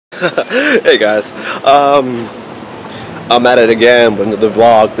Hey guys, I'm at it again with another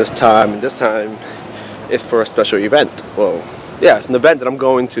vlog this time, and this time it's for a special event. Well, yeah, it's an event that I'm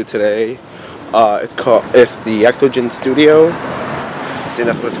going to today. It's the Exog3n Studio. I think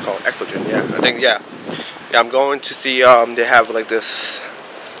that's what it's called, Exog3n. Yeah, I think yeah. I'm going to see. They have like this.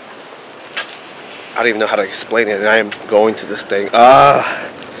 I don't even know how to explain it, and I am going to this thing.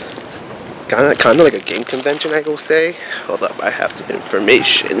 Kind of like a game convention, I will say. Hold up, I have the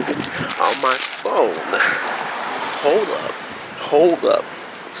information on my phone. Hold up.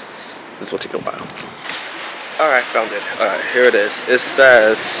 This will take a while. Alright, found it. Alright, here it is. It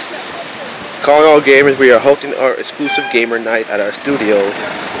says, calling all gamers, we are hosting our exclusive gamer night at our studio.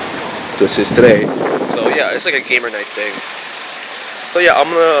 This is today. So yeah, it's like a gamer night thing. So yeah, I'm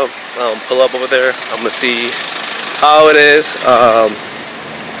gonna pull up over there. I'm gonna see how it is.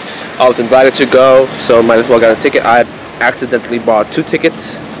 I was invited to go, so might as well got a ticket. I accidentally bought 2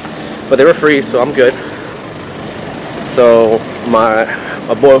 tickets, but they were free, so I'm good. So my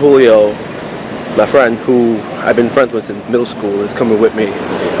boy Julio, my friend who I've been friends with since middle school, is coming with me.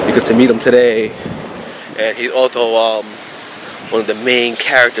 You get to meet him today, and he's also one of the main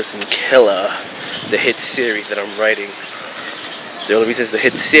characters in Carla, the hit series that I'm writing. The only reason it's a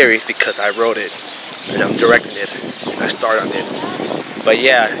hit series because I wrote it, and I'm directing it, and I starred on it. But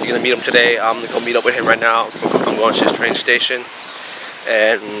yeah, you're gonna meet him today. I'm gonna go meet up with him right now. I'm going to his train station,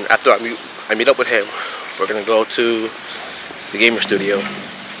 and after I meet up with him, we're gonna go to the gamer studio.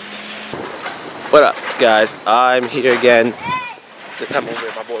 What up, guys? I'm here again. This time I'm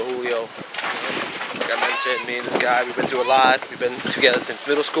with my boy Julio. Like I mentioned, me and this guy, we've been through a lot. We've been together since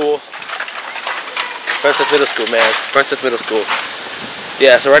middle school. Friends since middle school, man. Friends since middle school.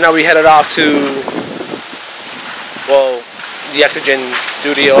 Yeah, so right now we headed off to, well, the Exog3n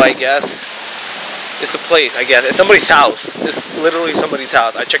Studio, I guess. It's the place, I guess. It's somebody's house. It's literally somebody's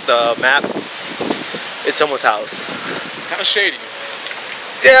house. I checked the map. It's someone's house. It's kind of shady.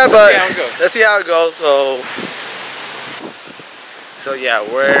 Yeah, but let's see how it goes. So yeah,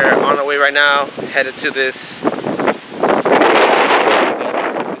 we're on our way right now, headed to this.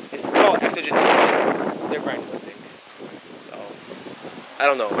 It's called Exog3n Studios. They're brand new, I think. So I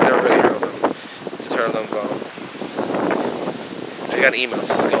don't know. I never really heard of them. Just heard of them go. I got an email to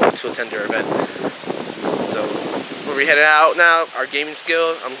go to attend their event. So we're headed out now. Our gaming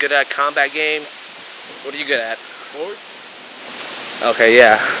skill. I'm good at combat games. What are you good at? Sports. Okay,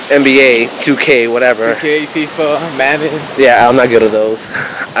 yeah. NBA, 2K, whatever. 2K, FIFA, Madden. Yeah, I'm not good at those.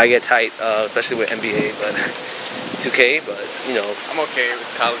 I get tight, especially with NBA, but 2K, but you know. I'm okay with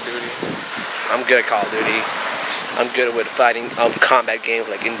Call of Duty. I'm good at Call of Duty. I'm good with fighting combat games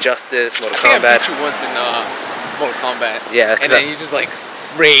like Injustice, Mortal Kombat. I beat you once in Mortal Kombat. Yeah. And then you just like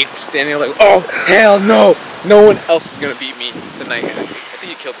raged, and you're like, oh hell no! No one else is gonna beat me tonight. And I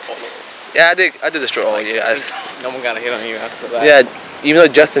think you killed all of us. Yeah, I did destroy all you guys. No one got a hit on you after that. Yeah, even though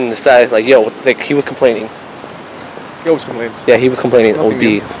Justin decided, like, yo, like he was complaining. He always complains. Yeah, he was complaining Nothing OD.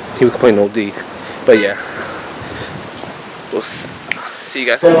 new. He was complaining OD. But yeah. We'll see you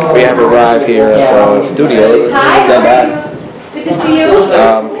guys. We have arrived here at the studio. Hi, Not bad. good to see you.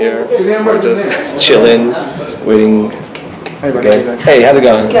 Here, we're just chilling, waiting. Okay. Hey, how's it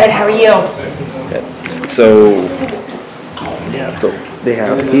going? Good, how are you? Okay. So, yeah, so they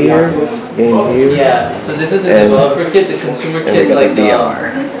have here, in here. Yeah, so this is the developer kit, the consumer kit's like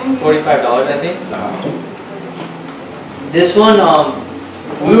VR. $45, I think. This one,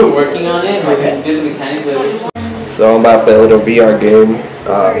 we were working on it, like I did the mechanics, but it was. So I'm about to play a little VR game.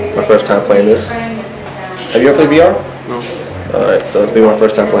 My first time playing this. Have you ever played VR? No. Alright, so it's been my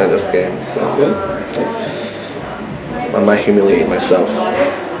first time playing this game. So I might humiliate myself.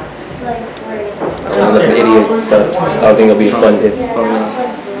 I'm like an idiot, but I think it'll be fun.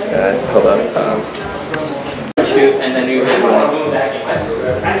 Hold on. Shoot, and then you hit one.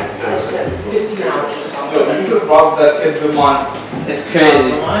 It's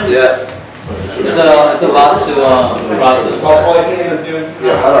crazy. Yeah. It's a lot to process.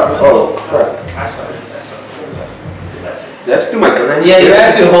 Oh, crap. Did I just do my gun? Yeah, you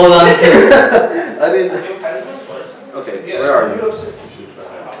have to hold on to it. I didn't. Okay, where are you?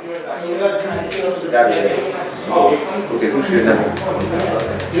 Gotcha. Okay, who's shooting at me?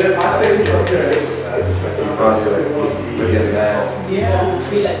 Awesome. Look at that.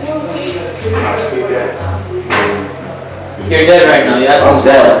 You're dead right now, yeah? I'm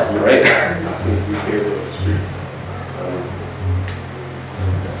dead. Right?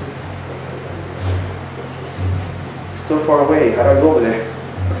 So far away. How do I go over there?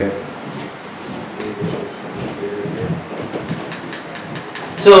 Okay.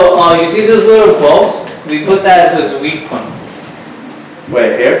 So, you see those little bulbs? We put that as weak points.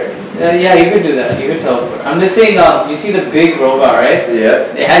 Wait, here? Yeah, you could do that. You could teleport. I'm just saying, you see the big robot, right?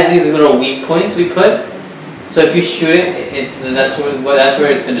 Yeah. It has these little weak points we put. So if you shoot it, that's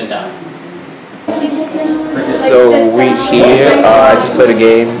where it's gonna die. So we here. I just played a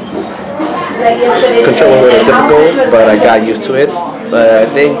game. Control was a little difficult, but I got used to it. But I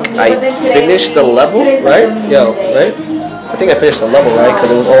think I finished the level, right? Right? I think I finished the level, right?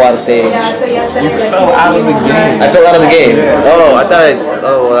 Because it was all out of stage. You fell out of the game. I fell out of the game. Oh, I thought I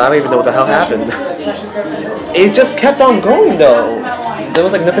don't even know what the hell happened. It just kept on going though. There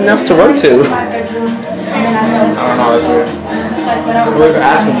was like nothing else to run to. I don't know, that's weird. We'll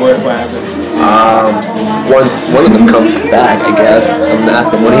ask him what happened. One of them comes back, I guess. I'm gonna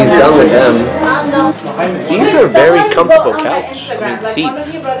ask him when he's done with them. These are very comfortable couch. I mean,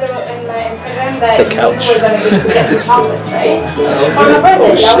 seats. It's a couch. Oh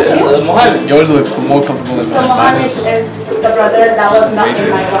shit. Yours looks more comfortable than mine. Mine is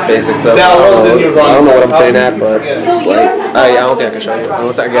basic stuff. I don't know what I'm saying at, but it's like I don't think I can show you.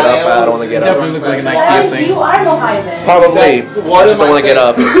 Unless I get up, I don't want to get It up. definitely looks like an IKEA thing. Probably. I just don't want to get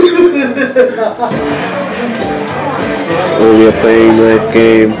up. Oh, we are playing a nice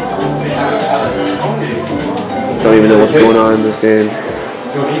game. Don't even know what's going on in this game.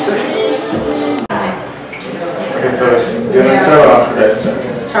 Okay, so you want to start or after I start?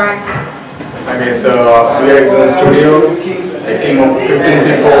 Start. Okay, so we are Exog3n Studios, a team of 15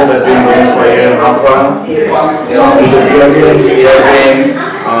 people that have been games for a year and a half now. We do VR games, AR games,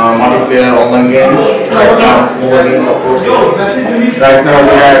 multiplayer online games, mobile games of course. Right now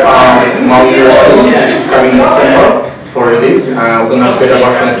we have Mario World, which is coming in December for release, and we're going to have beta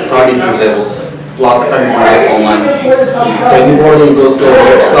version at 32 levels. Plus 30 levels online. So anybody who goes to our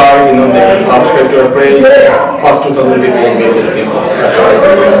website, they can subscribe to our page. First 2,000 people will get this game on the website.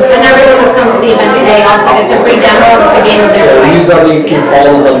 And everyone that's come to the event today also gets a free demo of the game of their So we choice. usually keep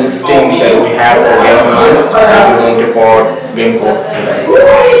all the listing that we have for game online, and we're going to for game code.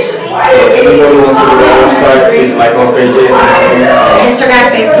 So anybody who wants to go to our website, please like our pages. Instagram,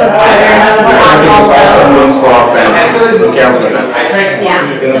 Facebook, Twitter, We're going to all of buy some those. things for our friends. We care for the friends. Yeah.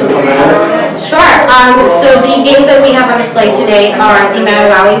 Can you say something else? Sure. So the games that we have on display today are the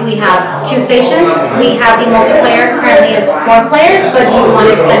Malawi. We have 2 stations. We have the multiplayer. Currently it's 4 players, but we want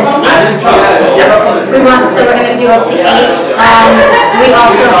to extend to 8. So we're going to do up to 8. We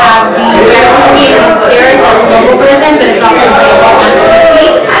also have the Raccoon game upstairs. That's a mobile version, but it's also playable on PC.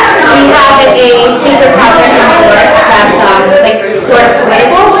 We have a secret project in the works that's like sort of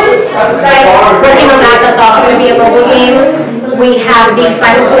political. Working on that. That's also going to be a mobile game. We have the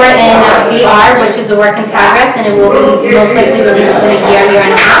Shoutout VR, which is a work in progress, and it will be most likely released within a year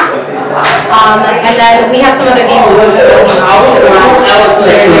and a half. And then we have some other games that we're working on for the last year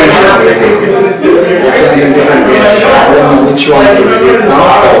and a half. Different games. I don't know which one to release now,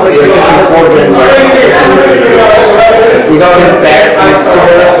 so we are getting 4 games right now. We got in packs next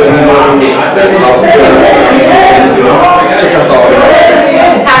year, so anybody that loves games, check us out.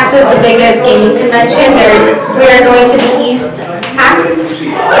 PAX is the biggest gaming convention. We are going to the East PAX,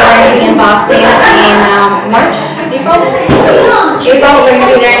 so we're going to be in Boston in March, April. We're going to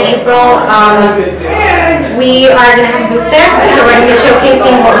be there in April. We are going to have a booth there, so we're going to be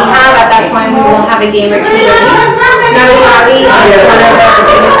showcasing what we have. At that point, we will have a game or 2 released. Malawi is one of our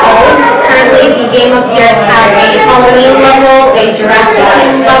biggest goals. Currently, the game upstairs has a Halloween level, a Jurassic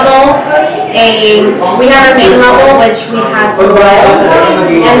themed level, we have our main level, which we've had for a while,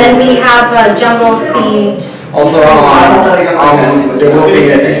 and then we have a jungle themed. Also, I'm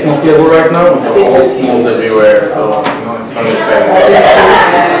developing a Christmas level right now with all snows everywhere, so it's fun exciting.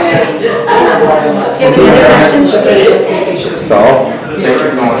 Do you have any other questions? So, Thank you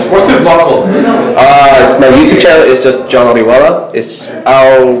so much. What's your blog called? my YouTube channel is just John Oriwella.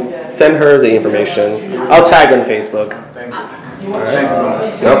 I'll send her the information. I'll tag her on Facebook. Thank you so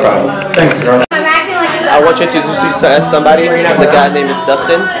much. No problem. Thanks, girl. I want you to introduce somebody. The guy named is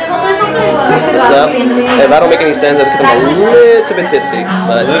Dustin. What's up? If I don't make any sense, it's because I'm a little bit tipsy.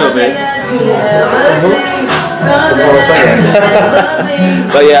 But a little bit.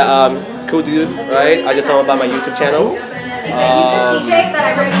 But yeah, cool dude, right? I just told him about my YouTube channel. I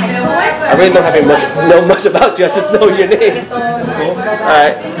really don't know much about you. I just know your name.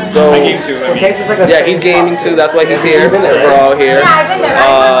 Alright, so yeah, he's gaming too. That's why he's here. We're all here.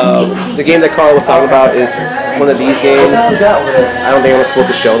 The game that Carla was talking about is one of these games. I don't think I'm supposed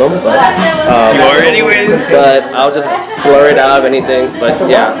to show them, but you are anyways. But I'll just blur it out of anything. But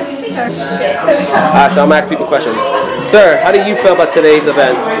yeah. So I'm gonna ask people questions. Sir, how do you feel about today's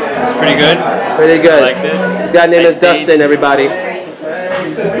event? It's pretty good. Pretty good. I liked it. This guy named is Nice stage. Dustin, everybody.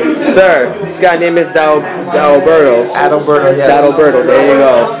 Sir, this guy name is Dalberto. Adalberto, yes. Adalberto, there you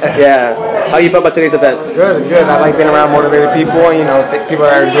go. Yeah. How you feel about today's event? Good, good. I like being around motivated people, you know, people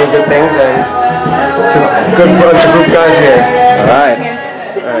that are doing good things, and it's a good bunch of group guys here. Alright.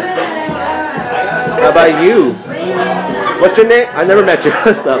 How about you? What's your name? I never met you.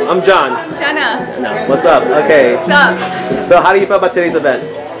 What's up? I'm John. Jenna. No. What's up? Okay. What's up? So how do you feel about today's event?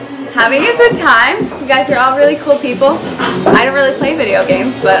 Having a good time. You guys are all really cool people. I don't really play video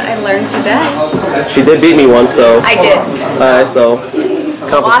games, but I learned today. She did beat me once, so. I did. Alright, so.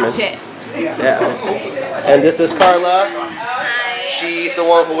 Watch it. Yeah. And this is Carla. Hi. She's the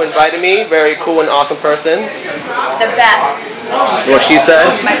one who invited me. Very cool and awesome person. The best. What she said.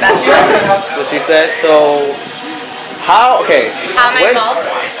 My best friend. What she said. So, how How am I involved?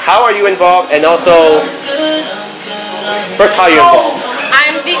 How are you involved? And also, first, how are you involved?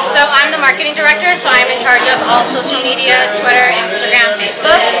 I'm the marketing director, so I'm in charge of all social media, Twitter, Instagram,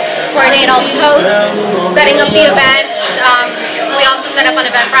 Facebook, coordinate all the posts, setting up the events. We also set up on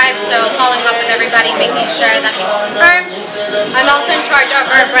Eventbrite, so following up with everybody, making sure that people confirmed. I'm also in charge of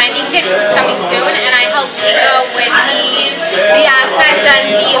our branding kit, which is coming soon, and I help Zico with the aspect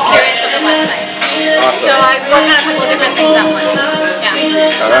and the appearance of the website. Awesome. So I work on a couple different things at once. Yeah.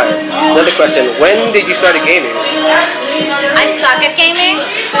 Alright. Another question. When did you start gaming? I suck at gaming,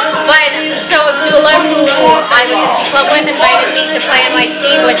 but so Abdullah, who I was in Key Club with, invited me to play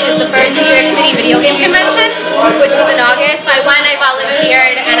NYC, which is the first New York City video game convention, which was in August. So I went, I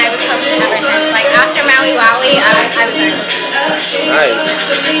volunteered, and I was hooked ever since. Like after Maui Wowie, I was there. Nice.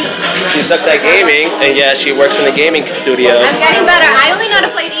 She sucks at gaming, and yeah, she works in the gaming studio. I'm getting better. I only know how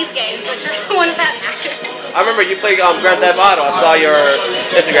to play these games, which are the ones that matter. I remember you played Grand Theft Auto. I saw your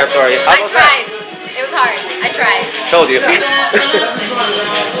Instagram story. I tried. It was hard. I tried. Told you.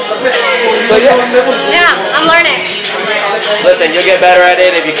 So Yeah, I'm learning. Listen, you'll get better at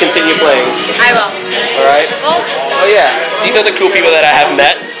it if you continue playing. I will. Alright? Oh yeah. These are the cool people that I have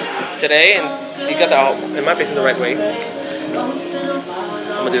met today, and you got that. Am I facing the right way?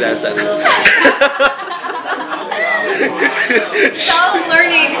 I'm gonna do that instead. It's all a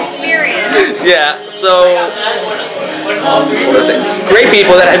learning experience. Yeah, so what was it? Great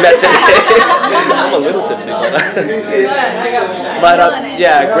people that I met today. I'm a little tipsy, but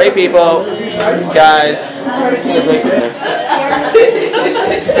yeah, great people, guys.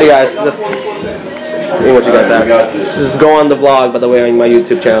 Hey guys, just see what you guys have. Just go on the vlog, by the way, on my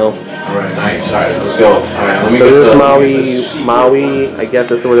YouTube channel. Alright, nice. Alright, let's go. Alright, let me So get this the is Maui, I guess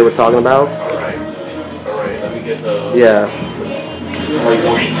that's what they were talking about. Alright, let me get the... Yeah.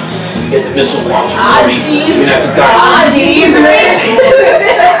 Get the missile launcher ready. Next time.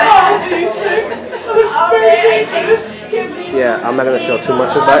 Yeah, I'm not going to show too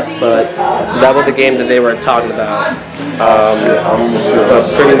much of that, but that was the game that they were talking about.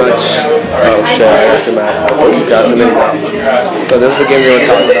 Pretty much, oh shit, I guess I'm at. So this is the game they were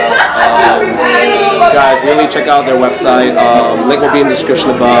talking about. Guys, really check out their website. Link will be in the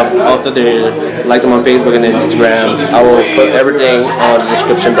description above. Also, like them on Facebook and Instagram. I will put everything on the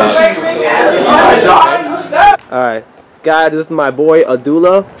description box. Alright, guys, this is my boy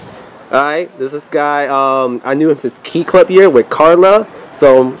Abdullah. Alright, this is this guy, I knew him since Key Club year with Carla,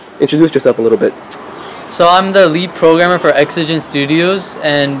 so introduce yourself a little bit. So I'm the lead programmer for Exog3n Studios,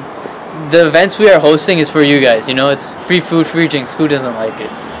 and the events we are hosting is for you guys, you know, it's free food, free drinks, who doesn't like it?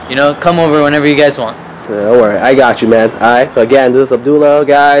 You know, come over whenever you guys want. Don't worry, I got you, man. Alright, so again, this is Abdullah,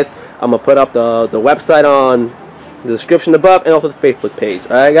 guys. I'm going to put up the website on the description above, and also the Facebook page.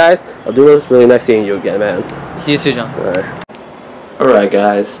 Alright, guys? Abdullah, it's really nice seeing you again, man. You too, John. Alright,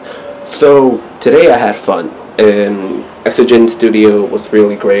 guys. So today I had fun, and Exog3n Studio was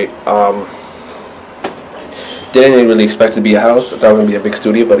really great. Didn't really expect it to be a house. I thought it was going to be a big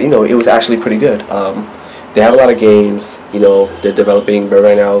studio, but you know, it was actually pretty good. They have a lot of games, you know, they're developing, but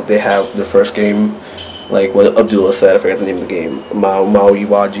right now they have their first game, like what Abdullah said, I forgot the name of the game, Maui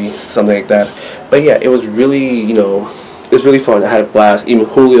Waji, something like that. But yeah, it was really, you know, it was really fun. I had a blast. Even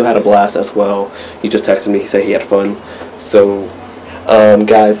Julio had a blast as well. He just texted me, he said he had fun. So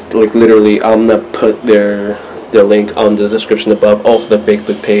guys, like literally, I'm gonna put their link on the description above, also the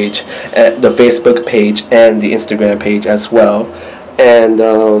Facebook page, and the Instagram page as well. And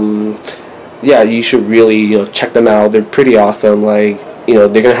yeah, you should really, you know, check them out. They're pretty awesome. Like, you know,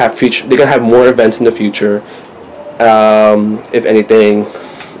 they're gonna have more events in the future. If anything,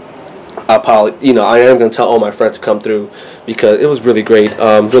 I am gonna tell all my friends to come through because it was really great.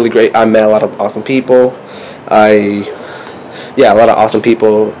 Really great. I met a lot of awesome people. Yeah, a lot of awesome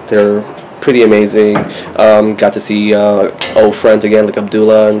people. They're pretty amazing. Got to see old friends again, like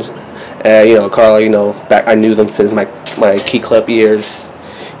Abdullah and you know, Carla. You know, back I knew them since my Key Club years.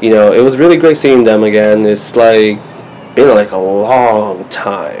 you know, it was really great seeing them again. It's like been like a long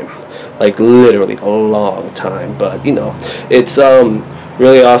time, like literally a long time. But you know, it's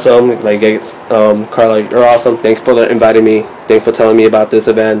really awesome. Like Carla, you're awesome. Thanks for inviting me. Thanks for telling me about this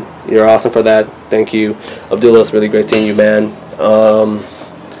event. You're awesome for that. Thank you. Abdullah, it's really great seeing you, man.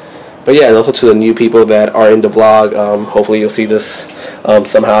 But yeah, and also to the new people that are in the vlog. Hopefully you'll see this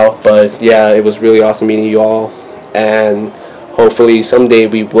somehow. But yeah, it was really awesome meeting you all, and hopefully someday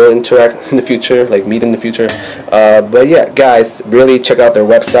we will interact in the future, like meet in the future. But yeah, guys, really check out their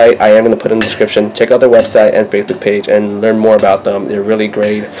website. I am going to put in the description. Check out their website and Facebook page and learn more about them. They're really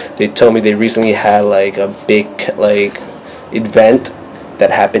great. They told me they recently had like a big like event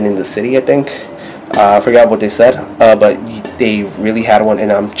that happened in the city, I think. I forgot what they said, but they really had one,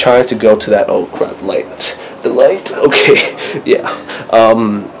 and I'm trying to go to that. Oh crap, light. The light. Okay. Yeah.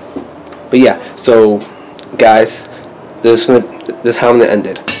 But yeah, so guys, this is how I'm gonna end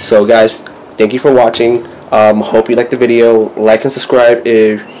it. So guys, thank you for watching. Hope you liked the video. Like and subscribe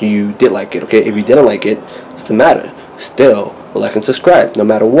if you did like it. Okay, if you didn't like it, what's the matter? Still like and subscribe no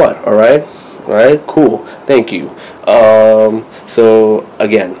matter what. Alright, cool, thank you. So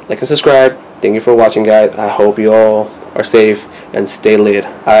again, like and subscribe. Thank you for watching, guys. I hope you all are safe and stay lit.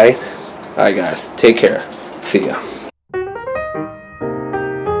 Alright guys, take care. See ya.